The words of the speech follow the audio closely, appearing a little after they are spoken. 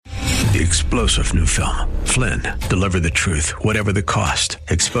The explosive new film, Flynn, deliver the truth, whatever the cost,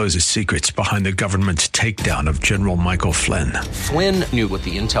 exposes secrets behind the government's takedown of General Michael Flynn. Flynn knew what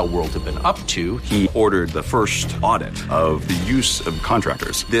the intel world had been up to. He ordered the first audit of the use of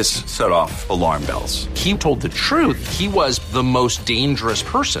contractors. This set off alarm bells. He told the truth. He was the most dangerous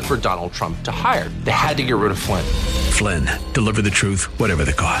person for Donald Trump to hire. They had to get rid of Flynn. Flynn, deliver the truth, whatever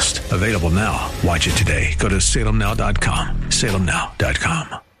the cost. Available now. Watch it today. Go to salemnow.com.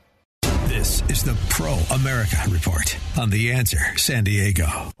 salemnow.com. This is the Pro America Report on The Answer San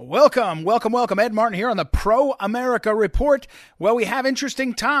Diego. Welcome. Ed Martin here on the Pro America Report. Well, we have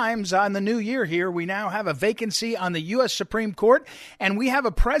interesting times on the new year here. We now have a vacancy on the U.S. Supreme Court, and we have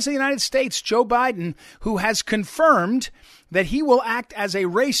a president of the United States, Joe Biden, who has confirmed that he will act as a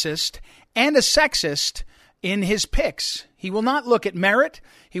racist and a sexist in his picks. He will not look at merit.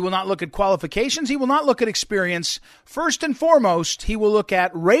 He will not look at qualifications. He will not look at experience. First and foremost, he will look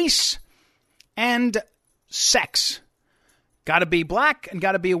at race and sex. Got to be black and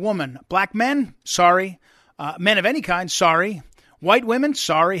got to be a woman. Black men, sorry. Men of any kind, sorry. White women,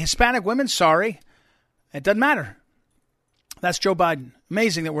 sorry. Hispanic women, sorry. It doesn't matter. That's Joe Biden.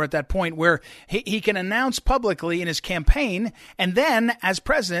 Amazing that we're at that point where he can announce publicly in his campaign and then, as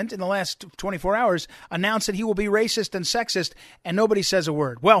president in the last 24 hours, announce that he will be racist and sexist and nobody says a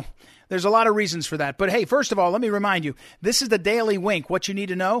word. Well, there's a lot of reasons for that. But hey, first of all, let me remind you, this is the Daily Wink. What you need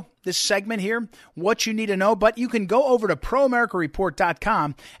to know, this segment here, what you need to know. But you can go over to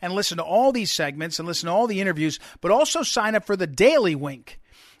proamericareport.com and listen to all these segments and listen to all the interviews, but also sign up for the Daily Wink.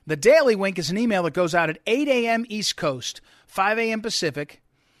 The Daily Wink is an email that goes out at 8 a.m. East Coast, 5 a.m. Pacific.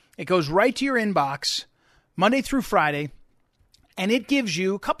 It goes right to your inbox, Monday through Friday, and it gives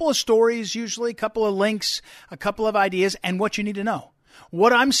you a couple of stories, usually a couple of links, a couple of ideas, and what you need to know.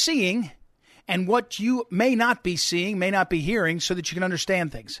 What I'm seeing and what you may not be seeing, may not be hearing, so that you can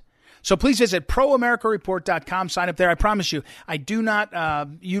understand things. So please visit proamericareport.com. Sign up there. I promise you, I do not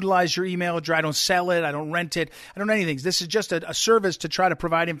utilize your email address. I don't sell it. I don't rent it. I don't do anything. This is just a service to try to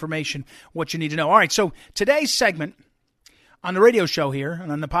provide information, what you need to know. All right, so today's segment on the radio show here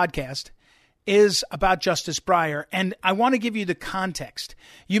and on the podcast is about Justice Breyer, and I want to give you the context.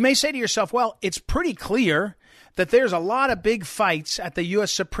 You may say to yourself, well, it's pretty clear that there's a lot of big fights at the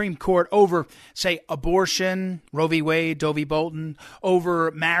U.S. Supreme Court over, say, abortion, Roe v. Wade, Doe v. Bolton,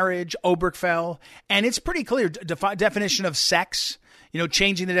 over marriage, Obergefell, and it's pretty clear definition of sex,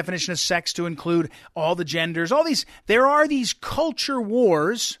 changing the definition of sex to include all the genders, all these. There are these culture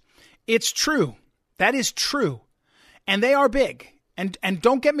wars. It's true. That is true. And they are big. And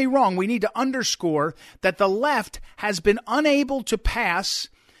don't get me wrong, we need to underscore that the left has been unable to pass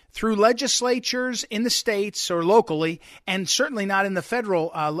through legislatures in the states or locally, and certainly not in the federal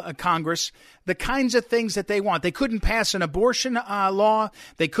Congress, the kinds of things that they want. They couldn't pass an abortion law.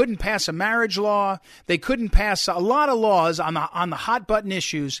 They couldn't pass a marriage law. They couldn't pass a lot of laws on the hot button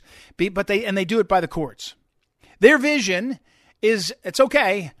issues, but they do it by the courts. Their vision is, it's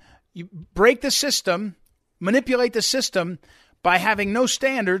okay, you break the system, manipulate the system by having no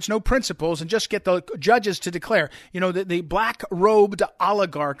standards, no principles, and just get the judges to declare. The black-robed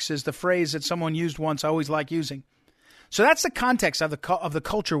oligarchs is the phrase that someone used once, I always like using. So that's the context of the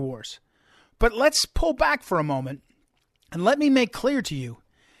culture wars. But let's pull back for a moment, and let me make clear to you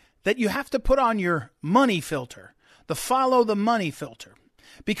that you have to put on your money filter, the follow the money filter,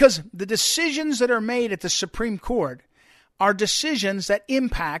 because the decisions that are made at the Supreme Court are decisions that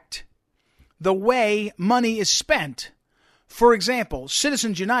impact the way money is spent. For example,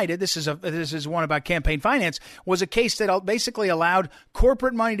 Citizens United, this is one about campaign finance, was a case that basically allowed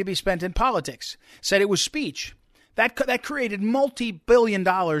corporate money to be spent in politics, said it was speech. That created multi-billion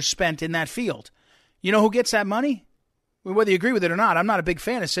dollars spent in that field. You know who gets that money? Whether you agree with it or not, I'm not a big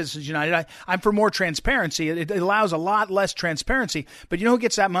fan of Citizens United. I'm for more transparency. It allows a lot less transparency. But you know who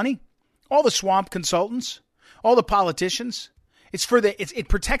gets that money? All the swamp consultants, all the politicians. It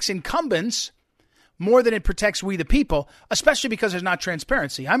protects incumbents more than it protects we the people, especially because there's not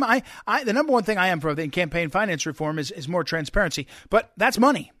transparency. The number one thing I am for in campaign finance reform is more transparency, but that's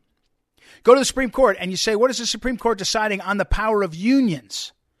money. Go to the Supreme Court and you say, what is the Supreme Court deciding on the power of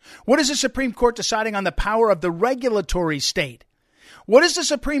unions? What is the Supreme Court deciding on the power of the regulatory state? What is the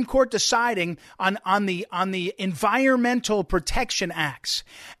Supreme Court deciding on the Environmental Protection Acts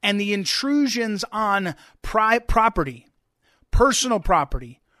and the intrusions on property, personal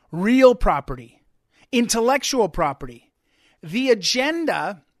property, real property, intellectual property? The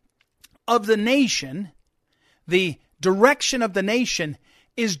agenda of the nation, the direction of the nation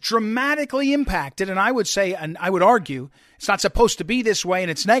is dramatically impacted. And I would say, and I would argue, it's not supposed to be this way and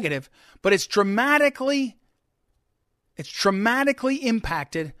it's negative, but it's dramatically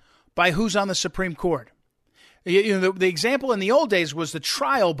impacted by who's on the Supreme Court. The example in the old days was the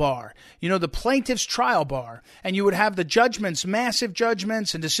trial bar, the plaintiff's trial bar. And you would have the judgments, massive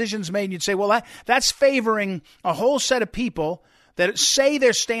judgments and decisions made. And you'd say, well, that's favoring a whole set of people that say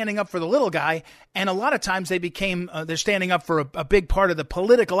they're standing up for the little guy. And a lot of times they're standing up for a big part of the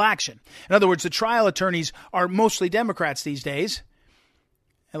political action. In other words, the trial attorneys are mostly Democrats these days,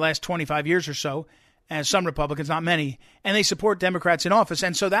 the last 25 years or so. And some Republicans, not many, and they support Democrats in office.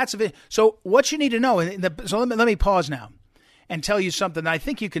 And so that's a so what you need to know. So let me pause now and tell you something that I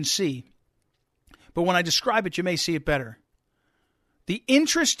think you can see, but when I describe it, you may see it better. The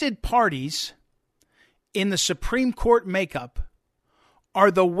interested parties in the Supreme Court makeup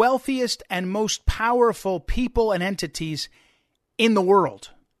are the wealthiest and most powerful people and entities in the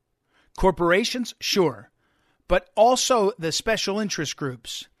world. Corporations, sure, but also the special interest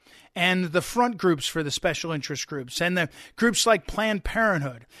groups and the front groups for the special interest groups and the groups like Planned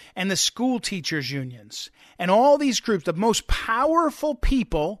Parenthood and the school teachers unions and all these groups, the most powerful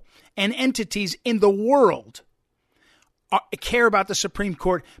people and entities in the world care about the Supreme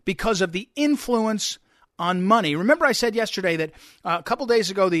Court because of the influence on money. Remember I said yesterday that a couple days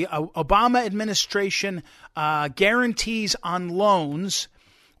ago, the Obama administration guarantees on loans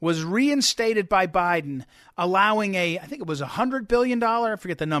was reinstated by Biden, allowing I think it was $100 billion, I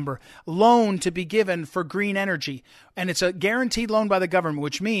forget the number, loan to be given for green energy. And it's a guaranteed loan by the government,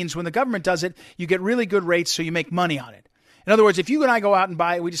 which means when the government does it, you get really good rates, so you make money on it. In other words, if you and I go out and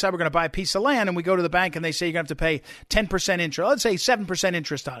we decide we're going to buy a piece of land and we go to the bank and they say you're going to have to pay 10% interest, let's say 7%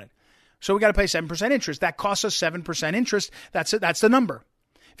 interest on it. So we got to pay 7% interest. That costs us 7% interest. That's it. That's the number.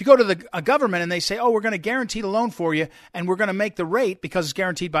 If you go to a government and they say, we're going to guarantee the loan for you and we're going to make the rate because it's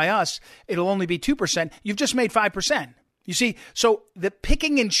guaranteed by us, it'll only be 2%. You've just made 5%. You see, so the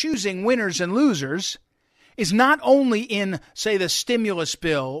picking and choosing winners and losers is not only in, say, the stimulus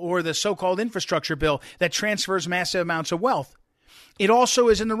bill or the so-called infrastructure bill that transfers massive amounts of wealth. It also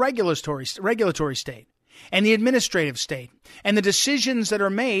is in the regulatory state and the administrative state and the decisions that are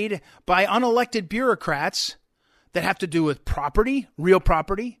made by unelected bureaucrats that have to do with property, real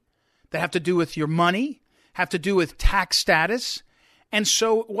property, that have to do with your money, have to do with tax status. And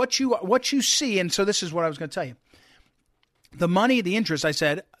so what you see, and so this is what I was going to tell you. The money, the interest, I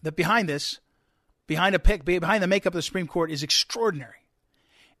said, that behind this, behind the makeup of the Supreme Court is extraordinary.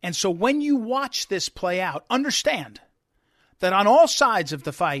 And so when you watch this play out, understand that on all sides of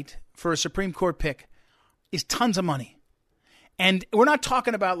the fight for a Supreme Court pick is tons of money. And we're not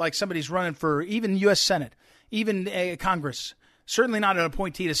talking about like somebody's running for even U.S. Senate, even Congress, certainly not an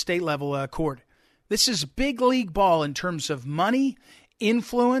appointee to state level court. This is big league ball in terms of money,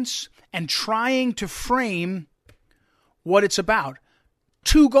 influence, and trying to frame what it's about.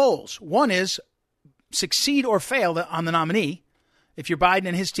 Two goals. One is succeed or fail on the nominee. If you're Biden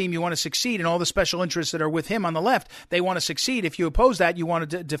and his team, you want to succeed, and all the special interests that are with him on the left, they want to succeed. If you oppose that, you want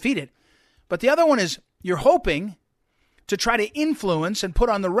to defeat it. But the other one is you're hoping to try to influence and put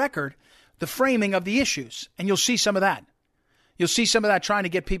on the record the framing of the issues. And you'll see some of that. You'll see some of that trying to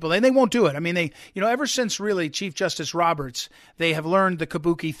get people, and they won't do it. I mean, ever since really Chief Justice Roberts, they have learned the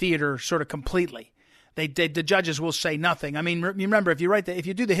kabuki theater sort of completely. The judges will say nothing. I mean, remember, if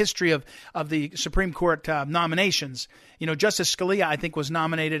you do the history of the Supreme Court nominations, Justice Scalia, I think, was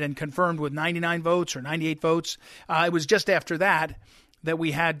nominated and confirmed with 99 votes or 98 votes. It was just after that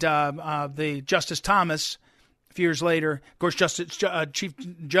we had the Justice Thomas. A few years later, of course, Chief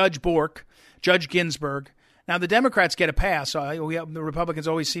Judge Bork, Judge Ginsburg. Now, the Democrats get a pass. The Republicans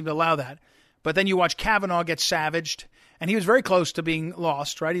always seem to allow that. But then you watch Kavanaugh get savaged, and he was very close to being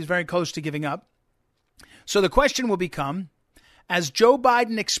lost, right? He's very close to giving up. So the question will become, as Joe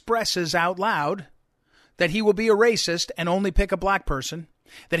Biden expresses out loud that he will be a racist and only pick a black person,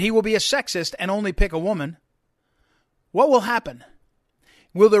 that he will be a sexist and only pick a woman, what will happen?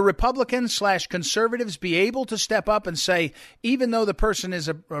 Will the Republicans/conservatives be able to step up and say, even though the person is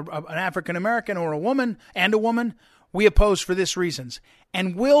an African-American or a woman, we oppose for this reasons?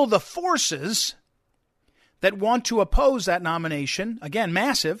 And will the forces that want to oppose that nomination, again,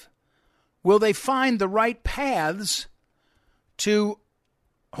 massive, will they find the right paths to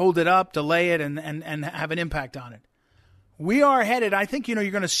hold it up, delay it, and have an impact on it? We are headed, I think, you're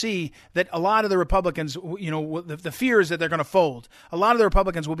going to see that a lot of the Republicans, the fear is that they're going to fold. A lot of the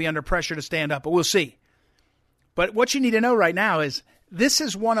Republicans will be under pressure to stand up, but we'll see. But what you need to know right now is this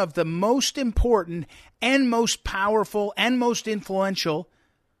is one of the most important and most powerful and most influential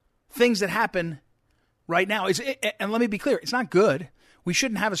things that happen right now. And let me be clear, it's not good. We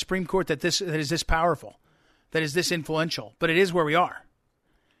shouldn't have a Supreme Court that is this powerful, that is this influential, but it is where we are.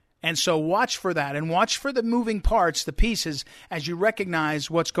 And so watch for that and watch for the moving parts, the pieces, as you recognize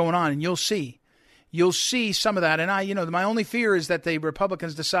what's going on, and you'll see. You'll see some of that. And my only fear is that the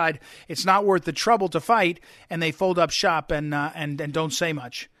Republicans decide it's not worth the trouble to fight, and they fold up shop and don't say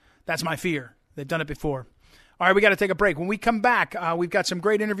much. That's my fear. They've done it before. All right, we got to take a break. When we come back, we've got some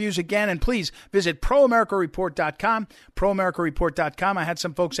great interviews again, and please visit proamericareport.com, proamericareport.com. I had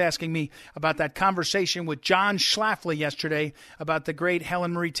some folks asking me about that conversation with John Schlafly yesterday about the great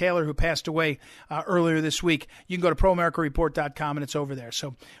Helen Marie Taylor who passed away earlier this week. You can go to proamericareport.com, and it's over there.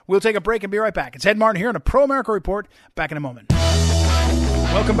 So we'll take a break and be right back. It's Ed Martin here on the Pro America Report. Back in a moment.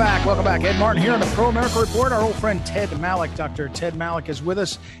 Welcome back. Ed Martin here on the Pro America Report. Our old friend Ted Malloch, Dr. Ted Malloch, is with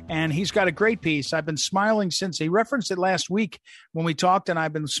us, and he's got a great piece. I've been smiling since he referenced it last week when we talked, and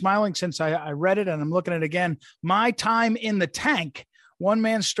I've been smiling since I read it, and I'm looking at it again. My Time in the Tank, one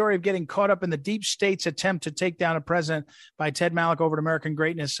man's story of getting caught up in the deep state's attempt to take down a president, by Ted Malloch over at American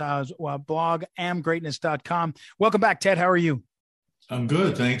Greatness, blog, amgreatness.com. Welcome back, Ted. How are you? I'm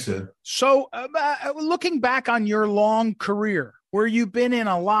good. Thanks, Ed. So looking back on your long career, where you've been in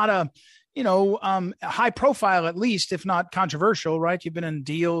a lot of, high profile, at least, if not controversial, right? You've been in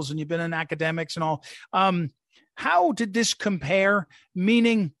deals and you've been in academics and all. How did this compare?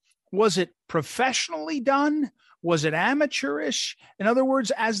 Meaning, was it professionally done? Was it amateurish? In other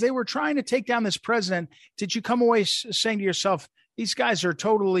words, as they were trying to take down this president, did you come away saying to yourself, these guys are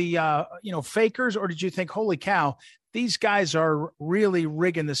totally, fakers? Or did you think, holy cow, these guys are really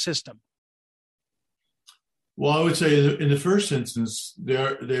rigging the system? Well, I would say in the first instance,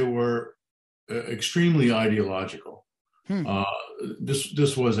 they were extremely ideological.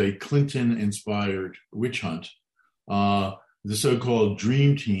 This was a Clinton-inspired witch hunt. The so-called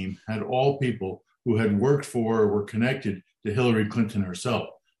Dream Team had all people who had worked for or were connected to Hillary Clinton herself.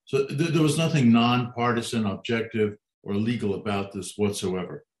 So there was nothing nonpartisan, objective, or legal about this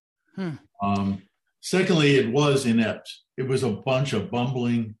whatsoever. Secondly, it was inept. It was a bunch of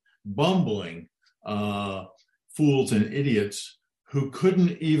bumbling fools and idiots who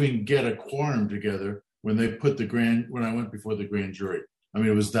couldn't even get a quorum together when I went before the grand jury. I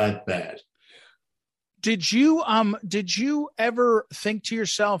mean, it was that bad. Did you ever think to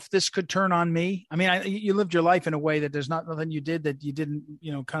yourself, this could turn on me? I mean, you lived your life in a way that there's nothing you did that you didn't,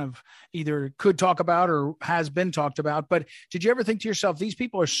 kind of either could talk about or has been talked about. But did you ever think to yourself, these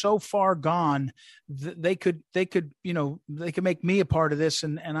people are so far gone, they could make me a part of this?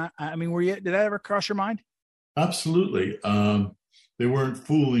 And I mean, did that ever cross your mind? Absolutely. They weren't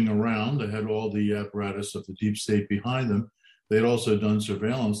fooling around. They had all the apparatus of the deep state behind them. They'd also done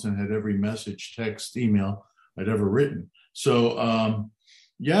surveillance and had every message, text, email I'd ever written. So,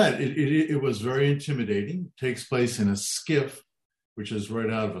 it was very intimidating. It takes place in a skiff, which is right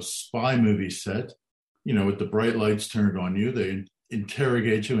out of a spy movie set, with the bright lights turned on you. They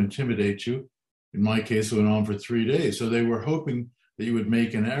interrogate you, intimidate you. In my case, it went on for 3 days. So they were hoping that you would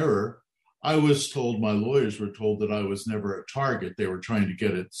make an error. I was told, my lawyers were told, that I was never a target. They were trying to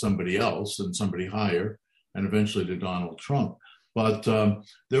get at somebody else and somebody higher, and eventually to Donald Trump. But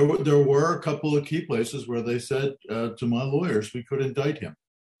there were a couple of key places where they said to my lawyers, we could indict him.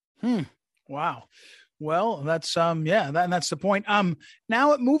 Wow. Well, that's that's the point.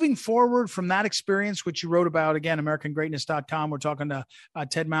 Now moving forward from that experience, which you wrote about, again, AmericanGreatness.com, we're talking to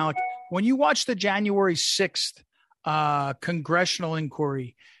Ted Malloch. When you watch the January 6th congressional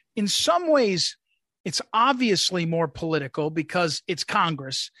inquiry, in some ways, it's obviously more political because it's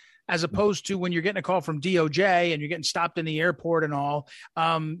Congress, as opposed to when you're getting a call from DOJ and you're getting stopped in the airport and all.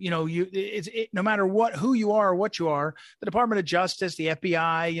 No matter who you are or what you are, the Department of Justice, the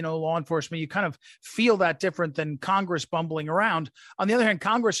FBI, law enforcement, you kind of feel that different than Congress bumbling around. On the other hand,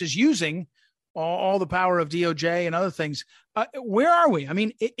 Congress is using all the power of DOJ and other things. Where are we? I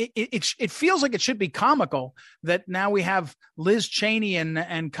mean, it feels like it should be comical that now we have Liz Cheney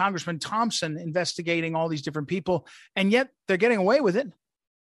and Congressman Thompson investigating all these different people, and yet they're getting away with it.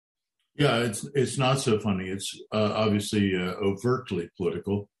 Yeah, it's not so funny. It's obviously overtly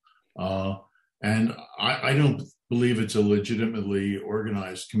political. And I don't believe it's a legitimately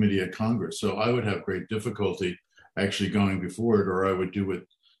organized committee at Congress. So I would have great difficulty actually going before it, or I would do what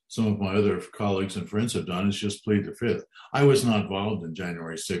some of my other colleagues and friends have done, is just plead the fifth. I was not involved in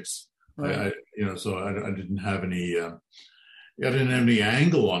January 6th. Right. So I didn't have any,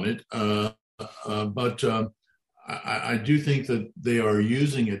 angle on it. But I do think that they are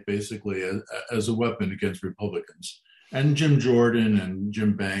using it basically as a weapon against Republicans. And Jim Jordan and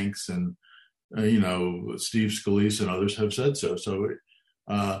Jim Banks and, Steve Scalise and others have said so. So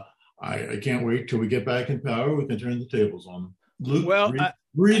I can't wait till we get back in power. We can turn the tables on them. Luke,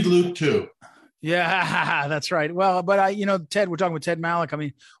 read Luke 2. Yeah, that's right. Well, but Ted, we're talking with Ted Malloch. I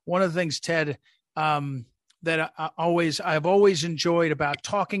mean, one of the things, Ted, that I've always enjoyed about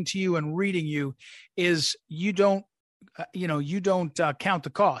talking to you and reading you is you don't count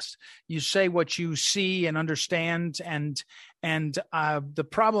the cost. You say what you see and understand. And the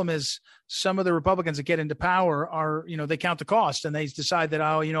problem is some of the Republicans that get into power are, they count the cost and they decide that,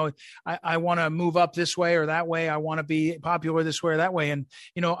 I want to move up this way or that way. I want to be popular this way or that way. And,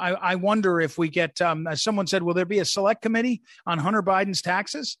 I wonder if we get, as someone said, will there be a select committee on Hunter Biden's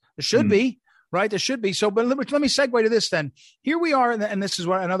taxes? There should be. Right. There should be. So, but let me segue to this then. Here we are. And this is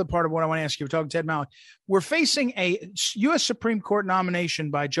another part of what I want to ask you. We're talking to Ted Malloch. We're facing a U.S. Supreme Court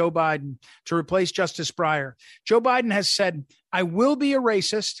nomination by Joe Biden to replace Justice Breyer. Joe Biden has said, I will be a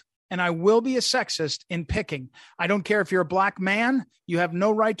racist and I will be a sexist in picking. I don't care if you're a black man. You have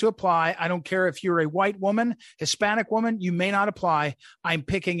no right to apply. I don't care if you're a white woman, Hispanic woman. You may not apply. I'm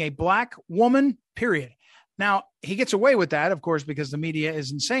picking a black woman, period. Now, he gets away with that, of course, because the media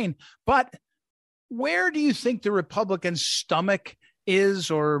is insane. But where do you think the Republicans' stomach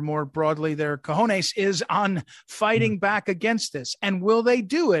is, or more broadly, their cojones is on fighting back against this? And will they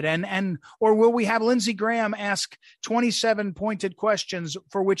do it? Or will we have Lindsey Graham ask 27 pointed questions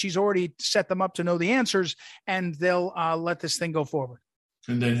for which he's already set them up to know the answers, and they'll let this thing go forward?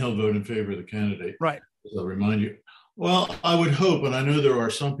 And then he'll vote in favor of the candidate. Right. I'll remind you. Well, I would hope, and I know there are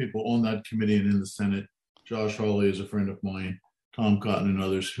some people on that committee and in the Senate. Josh Hawley is a friend of mine, Tom Cotton and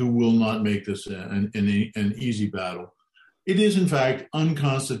others, who will not make this an easy battle. It is, in fact,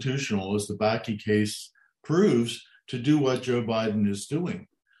 unconstitutional, as the Bakke case proves, to do what Joe Biden is doing.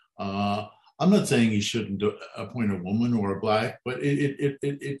 I'm not saying he shouldn't appoint a woman or a black, but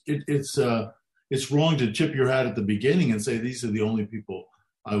it's wrong to tip your hat at the beginning and say these are the only people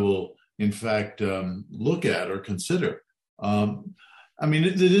I will, in fact, look at or consider. I mean,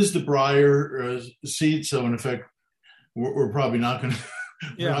 it is the Breyer seat, so in effect, we're probably not going to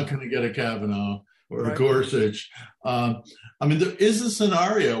we're not going to get a Kavanaugh or a Gorsuch. I mean, there is a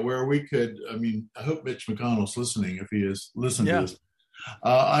scenario where we could. I mean, I hope Mitch McConnell's listening. If he is, listen to this.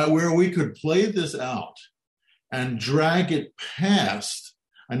 Where we could play this out and drag it past.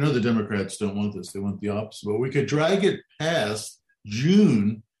 I know the Democrats don't want this; they want the opposite. But we could drag it past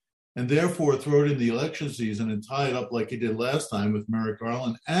June, and therefore throw it in the election season and tie it up like he did last time with Merrick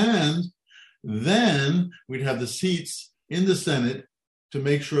Garland. And then we'd have the seats in the Senate to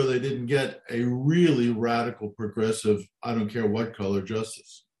make sure they didn't get a really radical, progressive, I don't care what color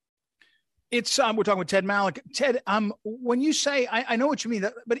justice. It's we're talking with Ted Malloch. Ted, when you say, I know what you mean,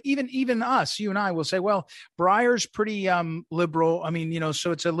 but even us, you and I will say, well, Breyer's pretty liberal. I mean,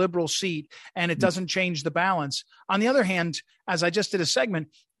 so it's a liberal seat and it doesn't change the balance. On the other hand, as I just did a segment,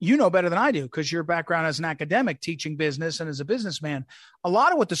 you know better than I do because your background as an academic teaching business and as a businessman. A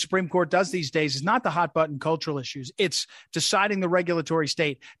lot of what the Supreme Court does these days is not the hot button cultural issues. It's deciding the regulatory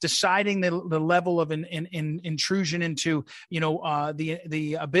state, deciding the level of intrusion into,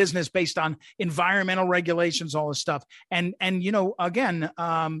 the business based on environmental regulations, all this stuff. And again,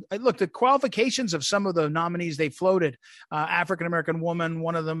 look, the qualifications of some of the nominees they floated, African-American woman,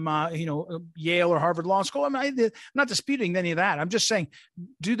 one of them, Yale or Harvard Law School. I'm not disputing any of that. I'm just saying,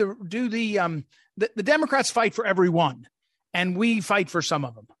 the Democrats fight for everyone, and we fight for some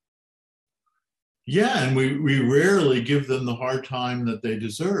of them. Yeah, and we rarely give them the hard time that they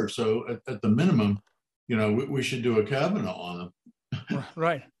deserve. So at the minimum, we should do a Kavanaugh on them.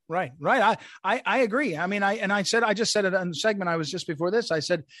 Right. I agree. I mean, I just said it in the segment I was just before this. I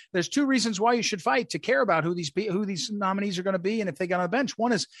said there's two reasons why you should fight: to care about who these nominees are going to be, and if they get on a bench.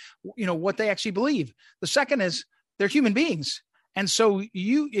 One is, what they actually believe. The second is they're human beings. And so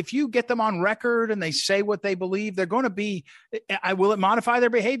if you get them on record and they say what they believe, they're going to be, will it modify their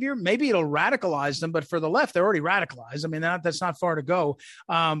behavior? Maybe it'll radicalize them, but for the left, they're already radicalized. I mean, that's not far to go.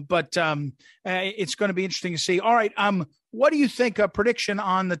 But it's going to be interesting to see. All right. What do you think a prediction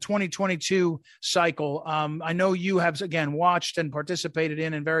on the 2022 cycle? I know you have, again, watched and participated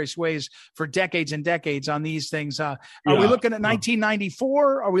in various ways for decades and decades on these things. Are we looking at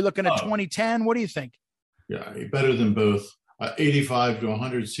 1994? Are we looking at 2010? What do you think? Yeah, better than both. 85 to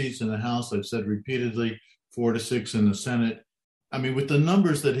 100 seats in the House, I've said repeatedly, 4 to 6 in the Senate. I mean, with the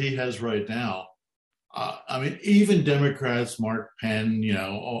numbers that he has right now, even Democrats, Mark Penn,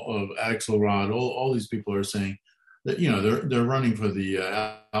 of Axelrod, all these people are saying that, they're running for the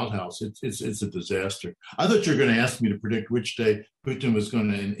outhouse. It's a disaster. I thought you were going to ask me to predict which day Putin was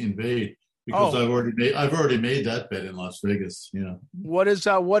going to invade. Because I've already made that bet in Las Vegas. What is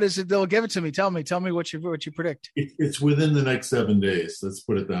it? They'll give it to me. Tell me what you predict. It's within the next 7 days. Let's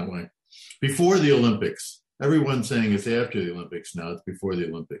put it that way. Before the Olympics. Everyone's saying it's after the Olympics. Now it's before the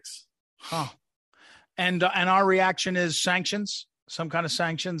Olympics. Huh. And our reaction is sanctions, some kind of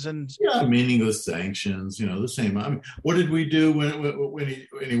sanctions, and meaningless sanctions. The same. I mean, what did we do when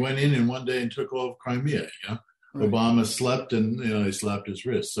he went in one day and took all of Crimea? Right. Obama slept, and he slapped his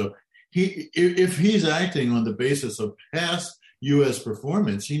wrist. So if he's acting on the basis of past U.S.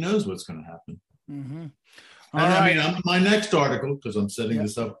 performance, he knows what's going to happen. Mm-hmm. I mean, my next article, because I'm setting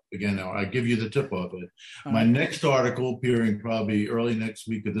this up again now, I give you the tip off of it. My next article, appearing probably early next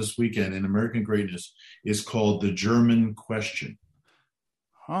week or this weekend in American Greatness, is called "The German Question."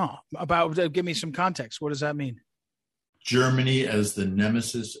 Give me some context. What does that mean? Germany as the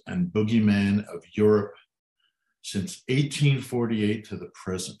nemesis and boogeyman of Europe since 1848 to the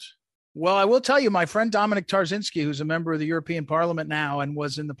present. Well, I will tell you, my friend Dominic Tarzinski, who's a member of the European Parliament now and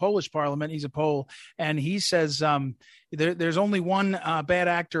was in the Polish Parliament, he's a Pole, and he says there's only one bad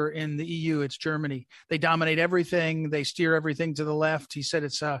actor in the EU. It's Germany. They dominate everything. They steer everything to the left. He said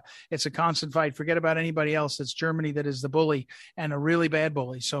it's a constant fight. Forget about anybody else. It's Germany that is the bully, and a really bad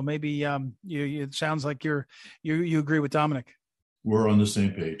bully. So maybe it sounds like you agree with Dominic. We're on the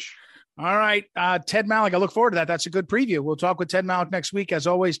same page. All right, Ted Malloch, I look forward to that. That's a good preview. We'll talk with Ted Malloch next week. As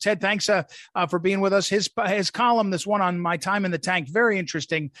always, Ted, thanks for being with us. His column, this one on my time in the tank, very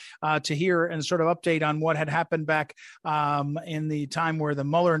interesting to hear and sort of update on what had happened back in the time where the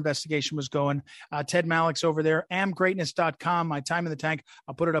Mueller investigation was going. Ted Malloch's over there, amgreatness.com, my time in the tank.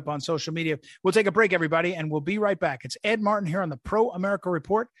 I'll put it up on social media. We'll take a break, everybody, and we'll be right back. It's Ed Martin here on the Pro America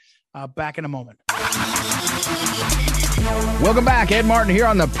Report. Back in a moment. Welcome back. Ed Martin here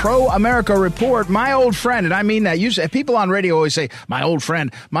on the Pro America Report. My old friend, and I mean that. People on radio always say, my old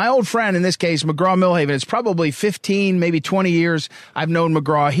friend. My old friend, in this case, McGraw-Milhaven. It's probably 15, maybe 20 years I've known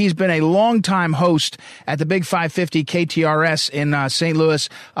McGraw. He's been a longtime host at the Big 550 KTRS in St. Louis.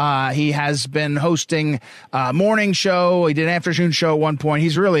 He has been hosting a morning show. He did an afternoon show at one point.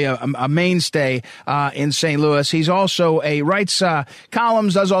 He's really a mainstay in St. Louis. He's also writes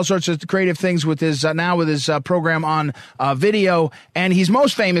columns, does all sorts of creative things with his program on video, and he's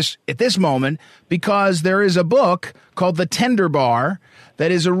most famous at this moment because there is a book called The Tender Bar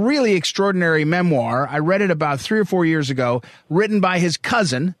that is a really extraordinary memoir. I read it about 3 or 4 years ago, written by his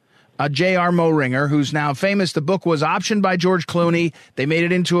cousin, J.R. Moehringer, who's now famous. The book was optioned by George Clooney. They made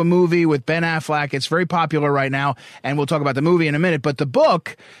it into a movie with Ben Affleck. It's very popular right now, and we'll talk about the movie in a minute. But the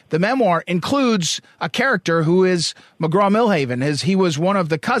book, the memoir, includes a character who is McGraw-Milhaven. He was one of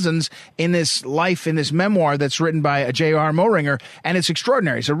the cousins in this memoir that's written by J.R. Moehringer, and it's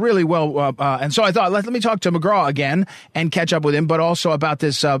extraordinary. It's a really and so I thought, let me talk to McGraw again and catch up with him, but also about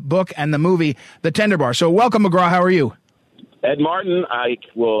this book and the movie, The Tender Bar. So welcome, McGraw. How are you? Ed Martin, I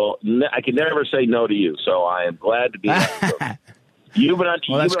can never say no to you, so I am glad to be on. You've been on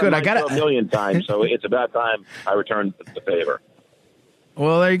a million times, so it's about time I return the favor.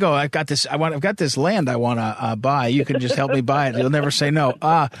 Well, there you go. I've got this land I want to buy. You can just help me buy it. You'll never say no.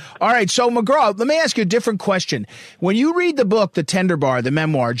 All right. So, McGraw, let me ask you a different question. When you read the book, The Tender Bar, the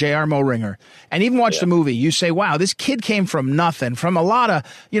memoir, J.R. Moehringer, and even watch the movie, you say, wow, this kid came from nothing, from a lot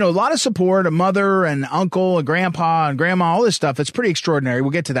of support, a mother and uncle and grandpa and grandma, all this stuff. It's pretty extraordinary.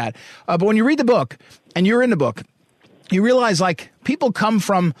 We'll get to that. But when you read the book and you're in the book, you realize people come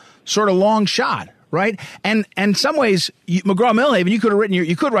from sort of long shot. Right. And in some ways, McGraw-Milhaven,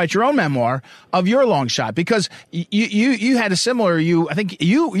 you could write your own memoir of your long shot because you had a similar, I think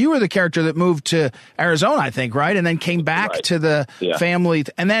you were the character that moved to Arizona, I think. Right. And then came back to the family.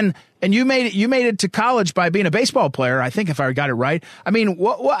 And you made it to college by being a baseball player, I think, if I got it right. I mean,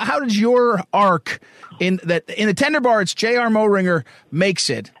 how did your arc in The Tender Bar, it's J.R. Moehringer makes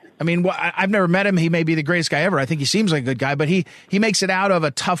it. I mean, I've never met him. He may be the greatest guy ever. I think he seems like a good guy, but he makes it out of a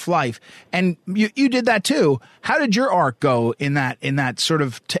tough life. And you did that too. How did your arc go in that sort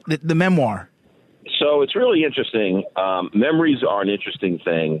of the memoir? So it's really interesting. Memories are an interesting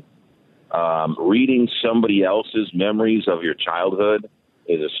thing. Reading somebody else's memories of your childhood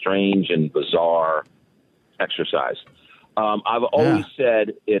is a strange and bizarre exercise. I've always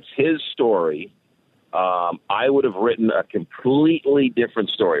said it's his story. I would have written a completely different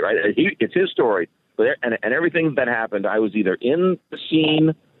story, right? It's his story, and everything that happened, I was either in the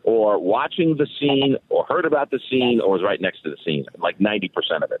scene or watching the scene or heard about the scene or was right next to the scene, like 90%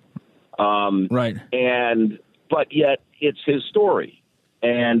 of it. Right. But yet it's his story.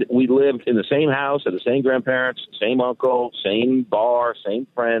 And we lived in the same house, had the same grandparents, same uncle, same bar, same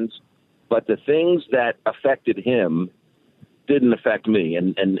friends. But the things that affected him didn't affect me.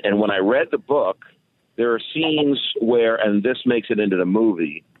 And when I read the book, there are scenes where, and this makes it into the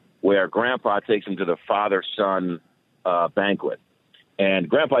movie, where Grandpa takes him to the father-son banquet. And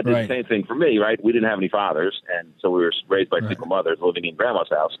Grandpa did the same thing for me, right? We didn't have any fathers, and so we were raised by single mothers living in Grandma's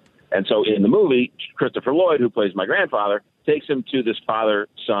house. And so in the movie, Christopher Lloyd, who plays my grandfather, takes him to this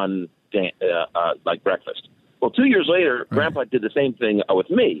father-son like breakfast. Well, 2 years later, Grandpa did the same thing with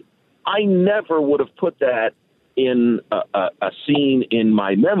me. I never would have put that in a scene in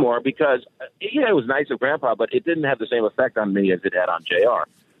my memoir because, yeah, it was nice of Grandpa, but it didn't have the same effect on me as it had on JR.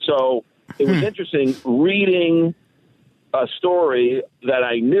 So it was interesting reading a story that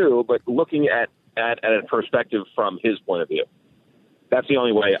I knew, but looking at a perspective from his point of view. That's the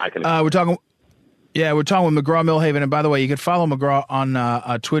only way I can. We're talking with McGraw-Milhaven. And by the way, you can follow McGraw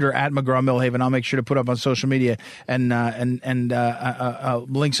on Twitter at McGraw-Milhaven. I'll make sure to put up on social media and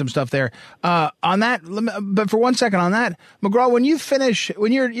link some stuff there. On that, but for 1 second on that, McGraw, when you finish,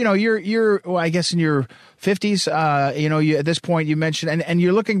 when you're well, I guess in your 50s, you at this point you mentioned, and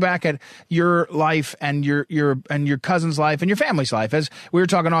you're looking back at your life and your cousin's life and your family's life, as we were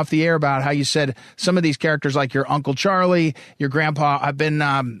talking off the air about how you said some of these characters like your Uncle Charlie, your grandpa, have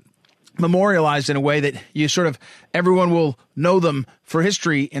been memorialized in a way that you sort of everyone will know them for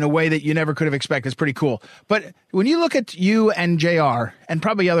history in a way that you never could have expected. It's pretty cool. But when you look at you and JR and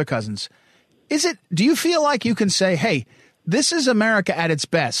probably other cousins, do you feel like you can say, hey, this is America at its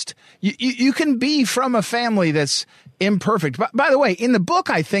best? You can be from a family that's imperfect. By the way, in the book,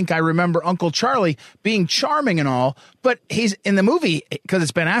 I think I remember Uncle Charlie being charming and all, but he's in the movie, because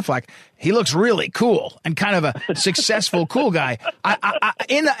it's Ben Affleck, he looks really cool and kind of a successful, cool guy.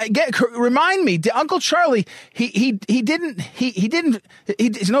 Remind me, Uncle Charlie, he's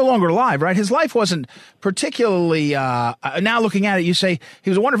no longer alive, right? His life wasn't particularly, now looking at it, you say he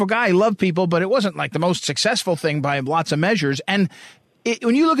was a wonderful guy. He loved people, but it wasn't like the most successful thing by lots of measures. And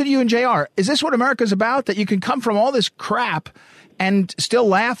when you look at you and JR, is this what America's about? That you can come from all this crap and still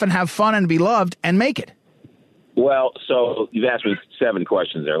laugh and have fun and be loved and make it? Well, so you've asked me 7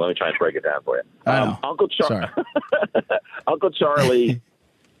 questions there. Let me try and break it down for you. Uncle Charlie, Uncle Charlie,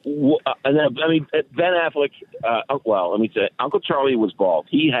 and then, Ben Affleck. Well, let me say, Uncle Charlie was bald.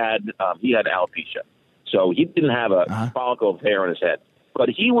 He had alopecia, so he didn't have a follicle of hair on his head. But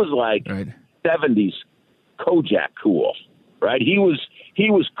he was like 70s Kojak cool. Right, he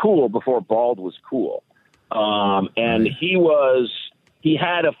was cool before bald was cool, and he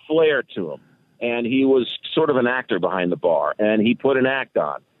had a flair to him, and he was sort of an actor behind the bar, and he put an act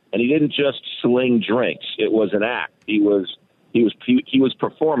on, and he didn't just sling drinks; it was an act. He was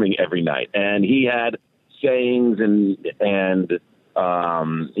performing every night, and he had sayings and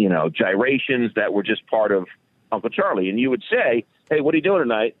gyrations that were just part of Uncle Charlie. And you would say, "Hey, what are you doing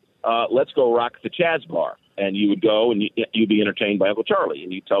tonight? Let's go rock the Chaz bar." And you would go and you'd be entertained by Uncle Charlie,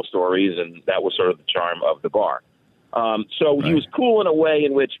 and you'd tell stories, and that was sort of the charm of the bar. He was cool in a way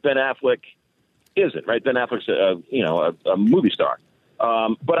in which Ben Affleck isn't, right? Ben Affleck's a movie star.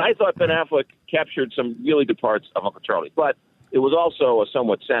 But I thought Ben Affleck captured some really good parts of Uncle Charlie. But it was also a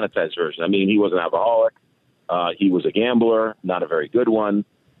somewhat sanitized version. I mean, he was an alcoholic. He was a gambler, not a very good one.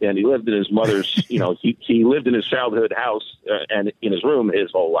 And he lived in his mother's, he lived in his childhood house and in his room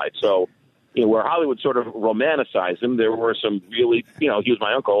his whole life. So, where Hollywood sort of romanticized him, there were some really, he was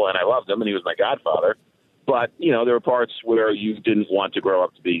my uncle and I loved him and he was my godfather. But, there were parts where you didn't want to grow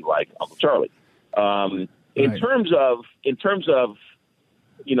up to be like Uncle Charlie. In terms of,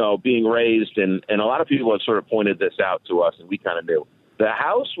 being raised, and a lot of people have sort of pointed this out to us and we kind of knew, the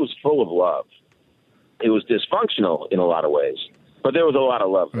house was full of love. It was dysfunctional in a lot of ways, but there was a lot of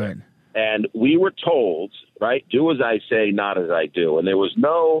love there. Right. And we were told, right, do as I say, not as I do. And there was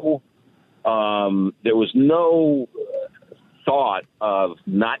no thought of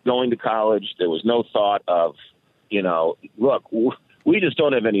not going to college. There was no thought of, look, we just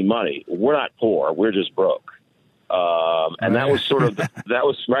don't have any money. We're not poor. We're just broke. And that was sort of that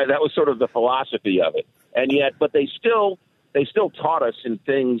was sort of the philosophy of it. And yet, but they still taught us in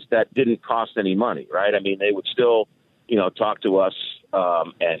things that didn't cost any money, right? I mean, they would still, talk to us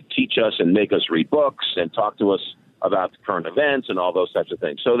and teach us and make us read books and talk to us about the current events and all those types of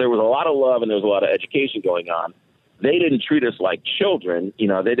things. So there was a lot of love and there was a lot of education going on. They didn't treat us like children. They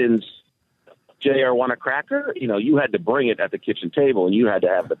didn't, JR, want a cracker? You had to bring it at the kitchen table and you had to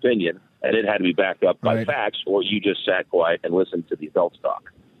have an opinion and it had to be backed up by facts, or you just sat quiet and listened to the adults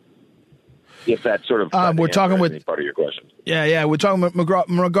talk. If that sort of we're talking with part of your question. Yeah, we're talking with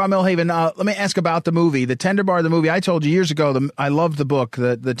McGraw-Milhaven. Let me ask about the movie, The Tender Bar, the movie. I told you years ago, I loved the book,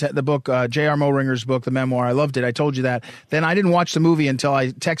 the book, J.R. Moringer's book, the memoir. I loved it. I told you that. Then I didn't watch the movie until I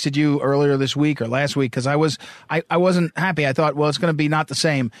texted you earlier this week or last week because I wasn't happy. I thought, well, it's going to be not the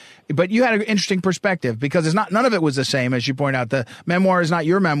same. But you had an interesting perspective because none of it was the same, as you point out. The memoir is not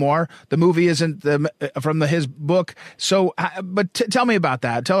your memoir. The movie isn't from his book. So, but tell me about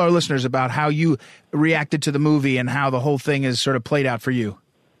that. Tell our listeners about how you reacted to the movie and how the whole thing is sort of played out for you.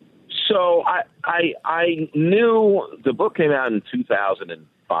 So I knew the book came out in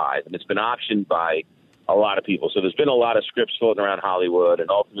 2005, and it's been optioned by a lot of people. So there's been a lot of scripts floating around Hollywood, and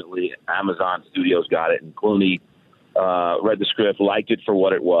ultimately Amazon Studios got it, and Clooney read the script, liked it for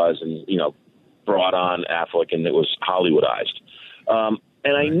what it was, and, you know, brought on Affleck, and it was Hollywoodized.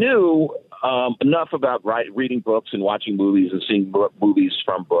 And I knew enough about reading books and watching movies and seeing movies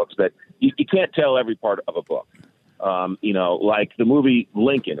from books that you can't tell every part of a book. You know, like the movie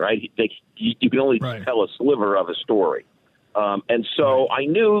Lincoln, right? You can only tell a sliver of a story. And so I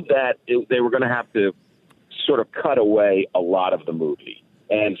knew that they were going to have to sort of cut away a lot of the movie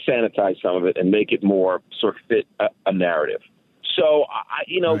and sanitize some of it and make it more sort of fit a narrative. So,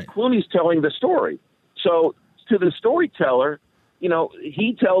 Clooney's telling the story. So to the storyteller, you know,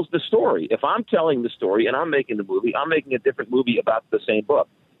 he tells the story. If I'm telling the story and I'm making the movie, I'm making a different movie about the same book.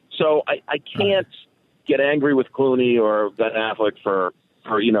 So I can't get angry with Clooney or Ben Affleck for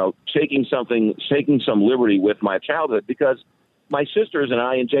you know, taking some liberty with my childhood, because my sisters and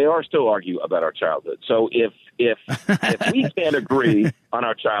I and JR still argue about our childhood. So if we can't agree on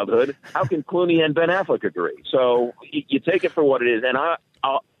our childhood, how can Clooney and Ben Affleck agree? So you take it for what it is. And I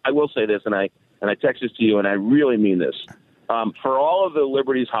will say this, and I text this to you, and I really mean this. For all of the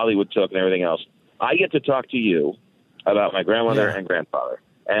liberties Hollywood took and everything else, I get to talk to you about my grandmother and grandfather.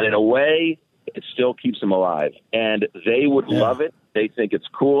 And in a way, it still keeps them alive. And they would love it. They think it's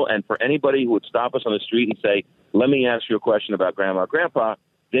cool. And for anybody who would stop us on the street and say, let me ask you a question about grandma or grandpa,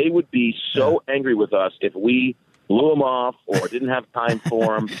 they would be so angry with us if we blew them off or didn't have time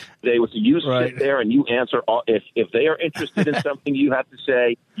for them. They would sit there and you answer all. If they are interested in something you have to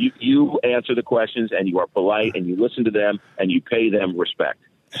say, you answer the questions, and you are polite, and you listen to them, and you pay them respect.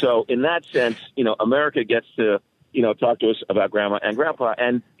 So in that sense, you know, America gets to, you know, talk to us about grandma and grandpa.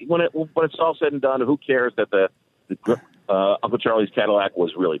 And when it's all said and done, who cares that the Uncle Charlie's Cadillac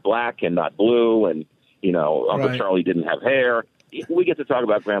was really black and not blue, and, you know, Uncle Charlie didn't have hair. We get to talk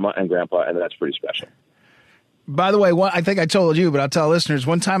about grandma and grandpa, and that's pretty special. By the way, I think I told you, but I'll tell listeners,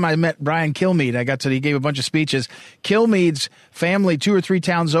 one time I met Brian Kilmeade. He gave a bunch of speeches. Kilmeade's family, 2 or 3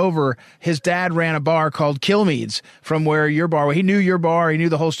 towns over, his dad ran a bar called Kilmeade's from where your bar, well, he knew your bar, he knew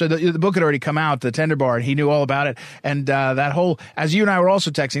the whole story. The book had already come out, The Tender Bar, and he knew all about it. And that whole, as you and I were also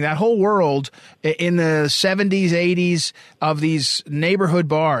texting, that whole world in the 70s, 80s of these neighborhood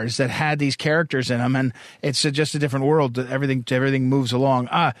bars that had these characters in them, and it's just a different world. Everything moves along.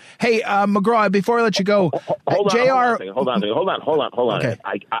 Hey, McGraw, before I let you go, Hold on. Okay.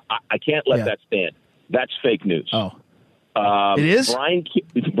 I can't let that stand. That's fake news. Oh, it is?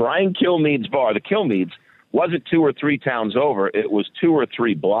 Brian Kilmeade's bar, the Kilmeade's, wasn't 2 or 3 towns over. It was 2 or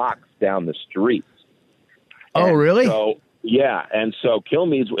 3 blocks down the street. Oh, really? So, yeah. And so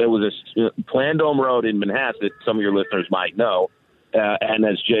Kilmeade's, it was a Plandome Road in Manhasset, that some of your listeners might know. And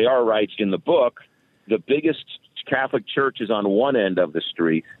as JR writes in the book, the biggest Catholic church is on one end of the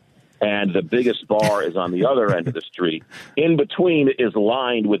street, and the biggest bar is on the other end of the street. In between is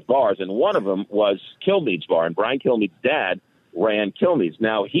lined with bars, and one of them was Kilmeade's bar, and Brian Kilmeade's dad ran Kilmeade's.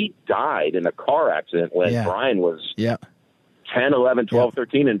 Now, he died in a car accident when Brian was 10, 11, 12,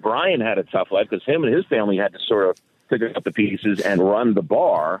 13, and Brian had a tough life because him and his family had to sort of pick up the pieces and run the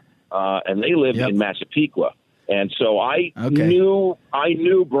bar, and they lived in Massapequa. And so I knew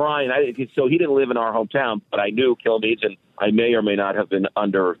Brian. So he didn't live in our hometown, but I knew Kilmeade's, and I may or may not have been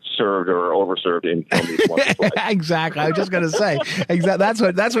underserved or overserved in Kilmeade's once or twice. Exactly. I was just going to say.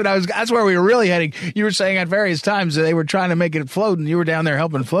 That's where we were really heading. You were saying at various times that they were trying to make it float, and you were down there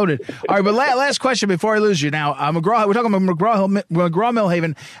helping float it. All right, but last question before I lose you. Now, McGraw. We're talking about McGraw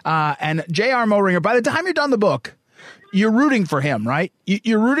Millhaven and J.R. Moehringer. By the time you're done the book, you're rooting for him, right?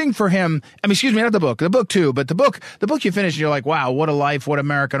 You're rooting for him. I mean, excuse me, not the book too, but the book you finish and you're like, wow, what a life, what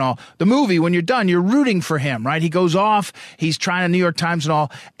America and all. The movie, when you're done, you're rooting for him, right? He goes off, he's trying to New York Times and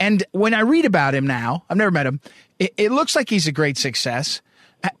all. And when I read about him now, I've never met him, it looks like he's a great success.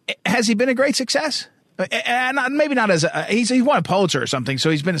 Has he been a great success? And maybe not he won a Pulitzer or something, so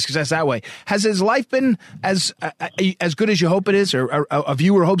he's been a success that way. Has his life been as good as you hope it is, or a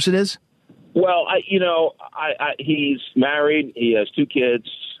viewer hopes it is? Well, he's married. He has 2 kids.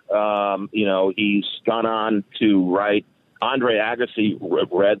 He's gone on to write. Andre Agassi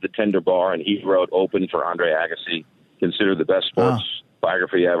read The Tender Bar, and he wrote Open for Andre Agassi, considered the best sports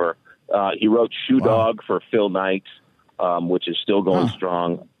biography ever. He wrote Shoe Dog for Phil Knight, which is still going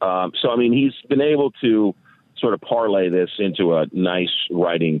strong. So, I mean, he's been able to sort of parlay this into a nice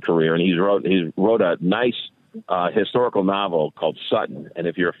writing career, and he wrote a nice historical novel called Sutton. And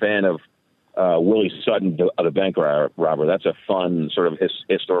if you're a fan of Willie Sutton, the bank robber, that's a fun sort of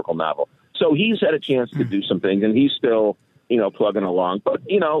historical novel. So he's had a chance to do some things, and he's still plugging along. But,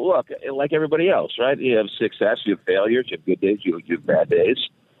 look, like everybody else, right? You have success, you have failures, you have good days, you have bad days.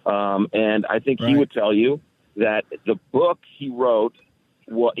 And I think he would tell you that the book he wrote,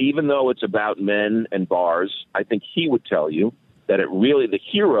 well, even though it's about men and bars, I think he would tell you that the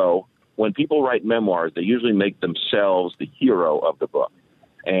hero, when people write memoirs, they usually make themselves the hero of the book.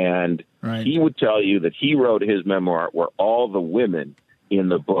 And he would tell you that he wrote his memoir where all the women in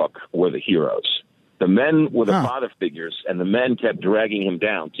the book were the heroes. The men were the father figures, and the men kept dragging him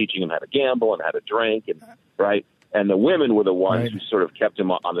down, teaching him how to gamble and how to drink, and the women were the ones who sort of kept him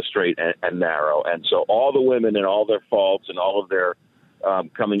on the straight and narrow. And so all the women and all their faults and all of their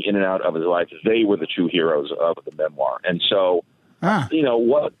coming in and out of his life, they were the true heroes of the memoir. And so,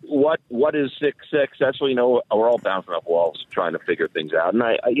 what is successful? We're all bouncing off walls trying to figure things out. And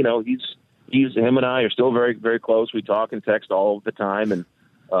him and I are still very, very close. We talk and text all the time, and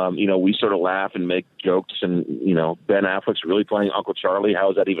we sort of laugh and make jokes. And Ben Affleck's really playing Uncle Charlie.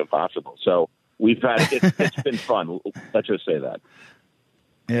 How is that even possible? So we've had it's been fun. Let's just say that.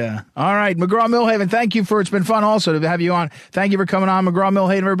 Yeah. All right. McGraw-Milhaven, thank you it's been fun also to have you on. Thank you for coming on,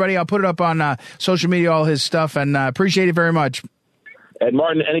 McGraw-Milhaven, everybody. I'll put it up on social media, all his stuff, and appreciate it very much. Ed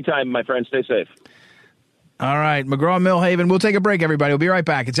Martin, anytime, my friend. Stay safe. All right. McGraw-Milhaven. We'll take a break, everybody. We'll be right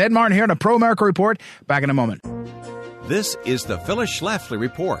back. It's Ed Martin here on a Pro America Report. Back in a moment. This is the Phyllis Schlafly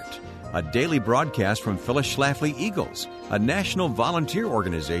Report, a daily broadcast from Phyllis Schlafly Eagles, a national volunteer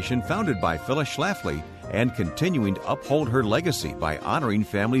organization founded by Phyllis Schlafly and continuing to uphold her legacy by honoring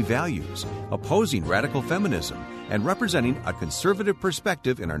family values, opposing radical feminism, and representing a conservative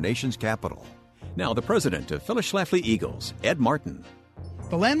perspective in our nation's capital. Now, the president of Phyllis Schlafly Eagles, Ed Martin.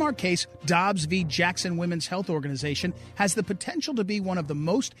 The landmark case, Dobbs v. Jackson Women's Health Organization, has the potential to be one of the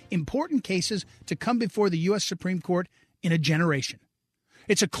most important cases to come before the U.S. Supreme Court in a generation.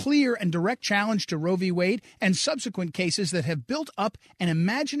 It's a clear and direct challenge to Roe v. Wade and subsequent cases that have built up an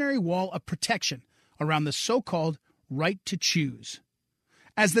imaginary wall of protection around the so-called right to choose.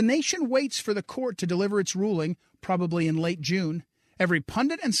 As the nation waits for the court to deliver its ruling, probably in late June, every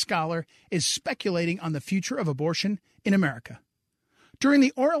pundit and scholar is speculating on the future of abortion in America. During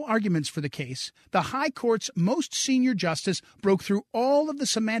the oral arguments for the case, the High Court's most senior justice broke through all of the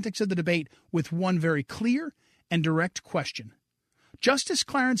semantics of the debate with one very clear and direct question. Justice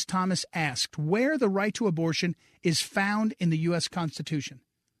Clarence Thomas asked where the right to abortion is found in the U.S. Constitution.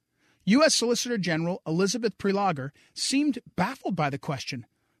 U.S. Solicitor General Elizabeth Prelogar seemed baffled by the question,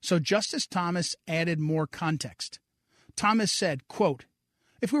 so Justice Thomas added more context. Thomas said, quote,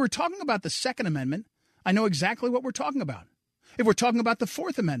 "If we were talking about the Second Amendment, I know exactly what we're talking about. If we're talking about the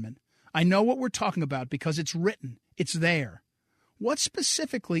Fourth Amendment, I know what we're talking about because it's written, it's there. What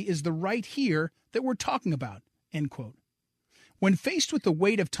specifically is the right here that we're talking about?" End quote. When faced with the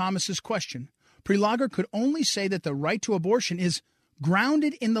weight of Thomas's question, Prelogar could only say that the right to abortion is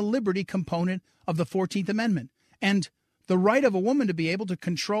grounded in the liberty component of the 14th Amendment and the right of a woman to be able to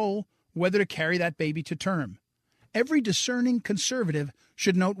control whether to carry that baby to term. Every discerning conservative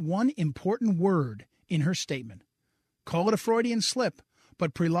should note one important word in her statement. Call it a Freudian slip,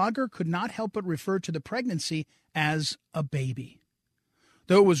 but Prelogar could not help but refer to the pregnancy as a baby.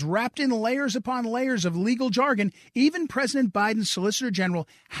 Though it was wrapped in layers upon layers of legal jargon, even President Biden's Solicitor General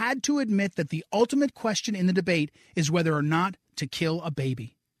had to admit that the ultimate question in the debate is whether or not to kill a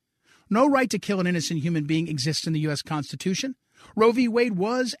baby. No right to kill an innocent human being exists in the U.S. Constitution. Roe v. Wade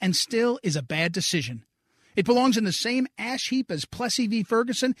was and still is a bad decision. It belongs in the same ash heap as Plessy v.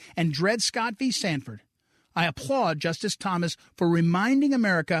 Ferguson and Dred Scott v. Sanford. I applaud Justice Thomas for reminding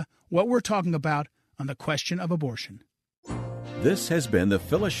America what we're talking about on the question of abortion. This has been the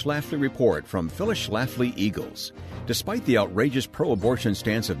Phyllis Schlafly Report from Phyllis Schlafly Eagles. Despite the outrageous pro-abortion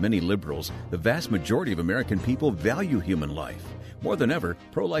stance of many liberals, the vast majority of American people value human life. More than ever,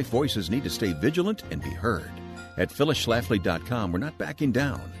 pro-life voices need to stay vigilant and be heard. At phyllisschlafly.com, we're not backing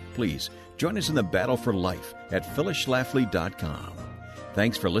down. Please, join us in the battle for life at phyllisschlafly.com.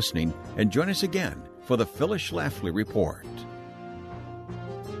 Thanks for listening, and join us again for the Phyllis Schlafly Report.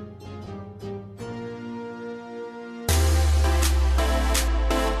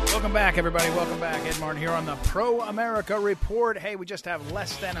 Welcome back, everybody. Welcome back. Ed Martin here on the Pro America Report. Hey, we just have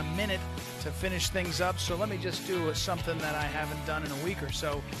less than a minute to finish things up, so let me just do something that I haven't done in a week or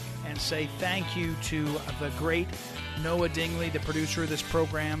so and say thank you to the great Noah Dingley, the producer of this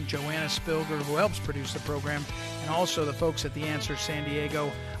program, Joanna Spilger, who helps produce the program, and also the folks at The Answer San Diego.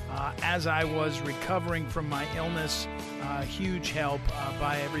 As I was recovering from my illness, huge help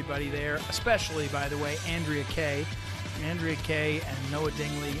by everybody there, especially, by the way, Andrea Kay and Noah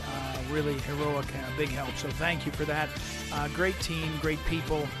Dingley, really heroic and a big help. So thank you for that. Great team, great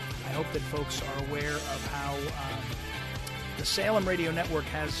people. I hope that folks are aware of how The Salem Radio Network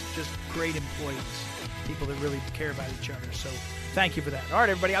has just great employees, people that really care about each other. So thank you for that. All right,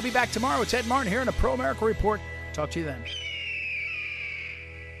 everybody, I'll be back tomorrow. It's Ed Martin here on the Pro America Report. Talk to you then.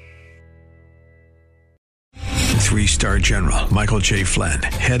 3-star General Michael J. Flynn,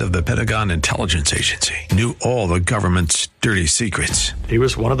 head of the Pentagon Intelligence Agency, knew all the government's dirty secrets. He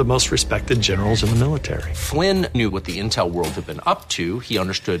was one of the most respected generals in the military. Flynn knew what the intel world had been up to. He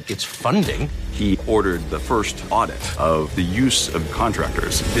understood its funding. He ordered the first audit of the use of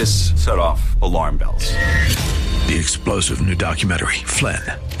contractors. This set off alarm bells. The explosive new documentary, Flynn,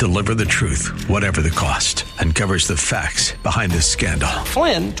 Deliver the Truth, Whatever the Cost, uncovers the facts behind this scandal.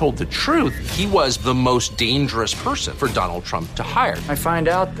 Flynn told the truth. He was the most dangerous person for Donald Trump to hire. I find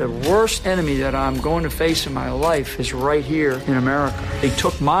out the worst enemy that I'm going to face in my life is right here in America. They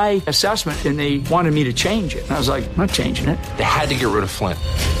took my assessment and they wanted me to change it. And I was like, I'm not changing it. They had to get rid of Flynn.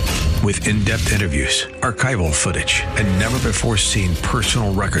 With in-depth interviews, archival footage, and never-before-seen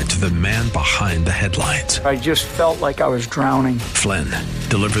personal records of the man behind the headlines. I just felt like I was drowning. Flynn,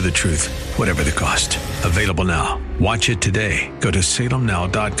 Deliver the Truth, Whatever the Cost. Available now. Watch it today. Go to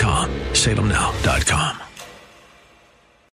salemnow.com. salemnow.com.